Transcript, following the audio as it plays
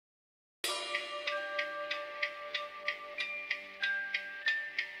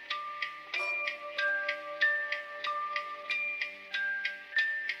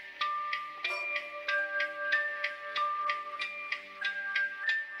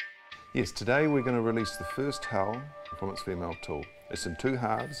Yes, today we're going to release the first hull from its female tool. It's in two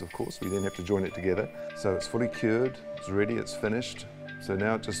halves, of course. We then have to join it together. So it's fully cured, it's ready, it's finished. So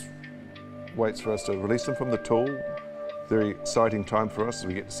now it just waits for us to release them from the tool. Very exciting time for us as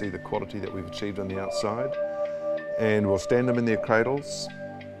we get to see the quality that we've achieved on the outside. And we'll stand them in their cradles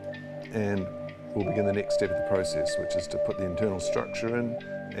and we'll begin the next step of the process, which is to put the internal structure in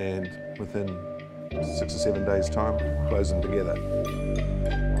and within 6 or 7 days' time, close them together.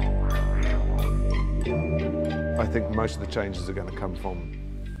 I think most of the changes are going to come from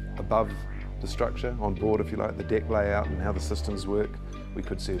above the structure, on board if you like, the deck layout and how the systems work. We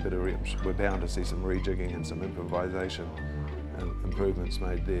could see a bit of, we're bound to see some rejigging and some improvisation and improvements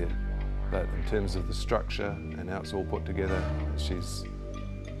made there. But in terms of the structure and how it's all put together, she's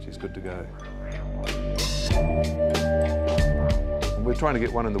good to go. We're trying to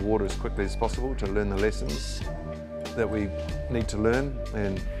get one in the water as quickly as possible to learn the lessons that we need to learn,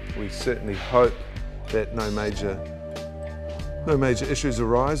 and we certainly hope that no major issues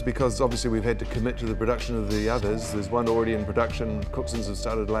arise, because obviously we've had to commit to the production of the others. There's one already in production. Cooksons have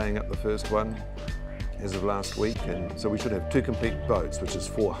started laying up the first one as of last week, and so we should have 2 complete boats, which is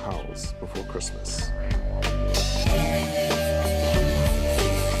 4 hulls, before Christmas.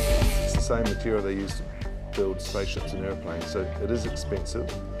 It's the same material they use to build spaceships and airplanes, so it is expensive.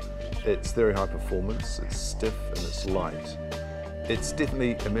 It's very high performance, it's stiff and it's light. It's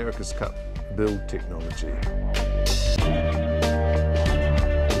definitely America's Cup build technology.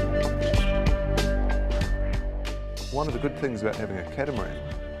 One of the good things about having a catamaran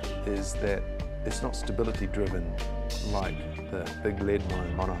is that it's not stability driven like the big lead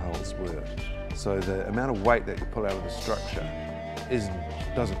line monohulls were. So the amount of weight that you pull out of the structure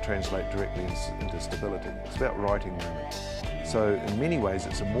doesn't translate directly into stability. It's about righting moment. So in many ways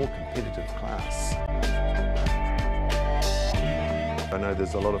it's a more competitive class. I know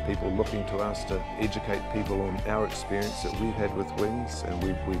there's a lot of people looking to us to educate people on our experience that we've had with wings, and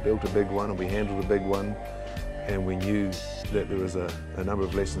we built a big one and we handled a big one, and we knew that there was a number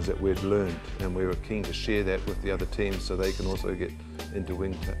of lessons that we'd learned, and we were keen to share that with the other teams so they can also get into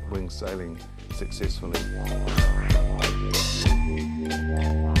wing sailing successfully.